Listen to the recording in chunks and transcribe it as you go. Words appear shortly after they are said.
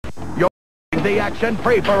the action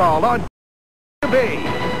free-for-all on TV.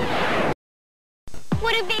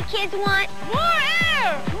 What do big kids want? More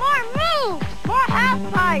air! More moves! More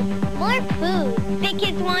half-pipe! More food. Big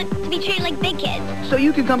kids want to be treated like big kids. So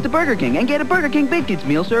you can come to Burger King and get a Burger King Big Kids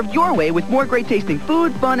meal served your way with more great-tasting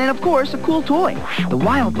food, fun, and, of course, a cool toy. The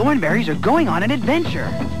wild thornberries are going on an adventure.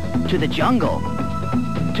 To the jungle.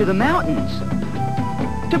 To the mountains.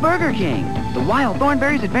 To Burger King. The Wild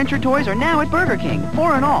Thornberries Adventure Toys are now at Burger King.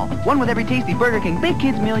 4 in all. One with every tasty Burger King Big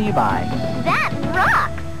Kids meal you buy. That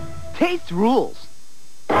rocks! Taste rules.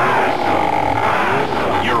 You're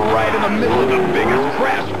right in the middle of the biggest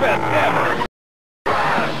crash fest ever.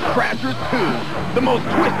 Crashers 2. The most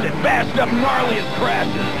twisted, bashed up, gnarliest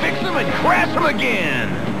crashes. Fix them and crash them again.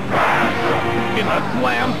 In the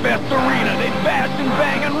Slam Fest Arena, they bash and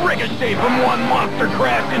bang and ricochet from one monster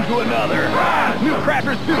crash into another. New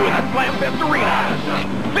Crashers 2 in the Slam Fest Arena.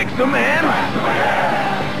 Fix them, man.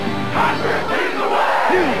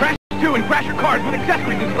 New Crashers 2 and Crasher cars with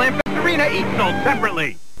accessories in Slam Fest Arena, each sold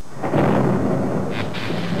separately.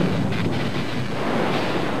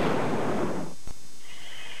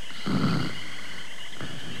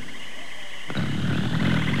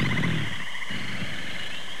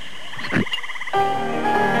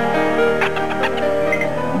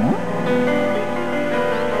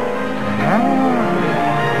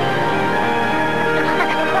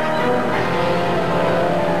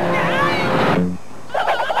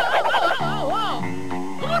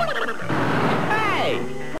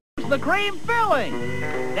 The cream filling.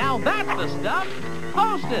 Now that's the stuff.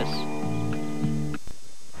 Hostess.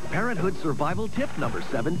 Parenthood survival tip number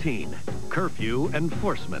 17. Curfew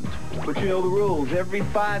enforcement. But you know the rules. Every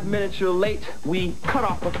 5 minutes you're late, we cut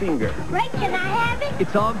off a finger. Right, can I have it?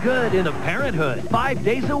 It's all good in a Parenthood. 5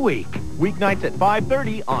 days a week. Weeknights at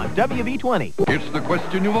 5:30 on WV20. It's the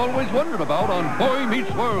question you've always wondered about on Boy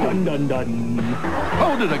Meets World. Dun, dun, dun.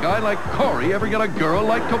 How did a guy like Corey ever get a girl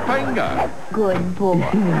like Topanga? Good boy.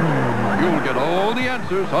 You'll get all the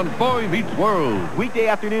answers on Boy Meets World. Weekday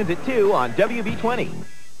afternoons at 2 on WV20.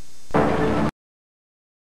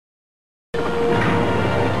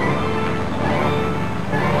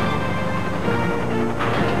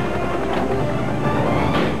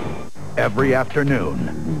 Every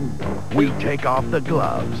afternoon, we take off the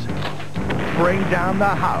gloves, bring down the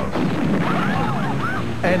house,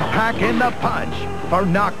 and pack in the punch for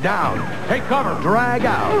knockdown, take cover, drag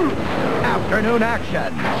out, afternoon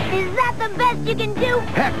action. Is that the best you can do?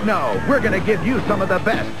 Heck no, we're going to give you some of the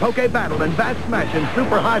best Poke Battle and Bat Smash and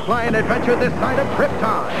Super High Flying Adventure this side of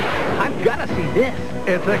Krypton. I've got to see this.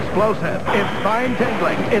 It's explosive, it's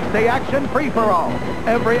spine-tingling, it's the action free-for-all.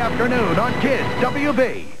 Every afternoon on Kids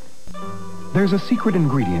WB. There's a secret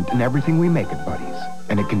ingredient in everything we make at Buddy's,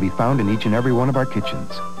 and it can be found in each and every one of our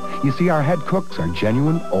kitchens. You see, our head cooks are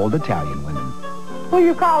genuine old Italian women. Who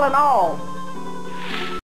you calling old?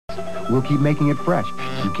 We'll keep making it fresh.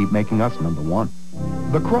 You keep making us number one.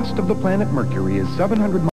 The crust of the planet Mercury is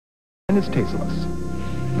 700 miles and is tasteless.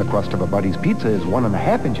 The crust of a Buddy's pizza is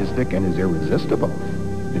 1.5 inches thick and is irresistible.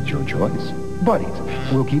 It's your choice.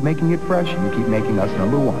 Buddy's. We'll keep making it fresh. You keep making us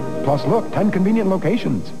number one. Plus, look, 10 convenient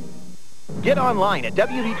locations. Get online at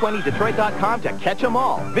WV20Detroit.com to catch them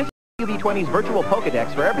all. Visit WV20's virtual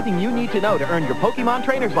Pokedex for everything you need to know to earn your Pokemon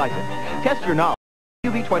Trainer's License. Test your knowledge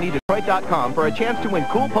at WV20Detroit.com for a chance to win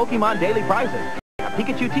cool Pokemon daily prizes, a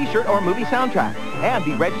Pikachu t-shirt or movie soundtrack, and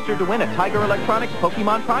be registered to win a Tiger Electronics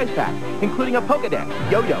Pokemon prize pack, including a Pokedex,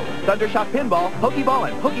 Yo-Yo, Thundershock Pinball, Pokeball,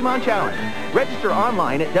 and Pokemon Challenge. Register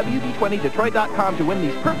online at WV20Detroit.com to win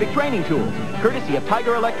these perfect training tools, courtesy of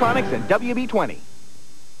Tiger Electronics and WV20.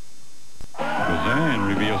 Roseanne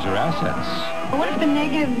reveals her assets. What if the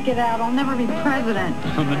negatives get out? I'll never be president.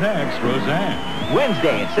 On the next, Roseanne.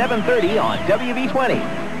 Wednesday at 7:30 on WV20.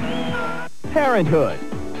 Parenthood.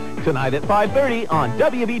 Tonight at 5:30 on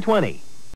WV20.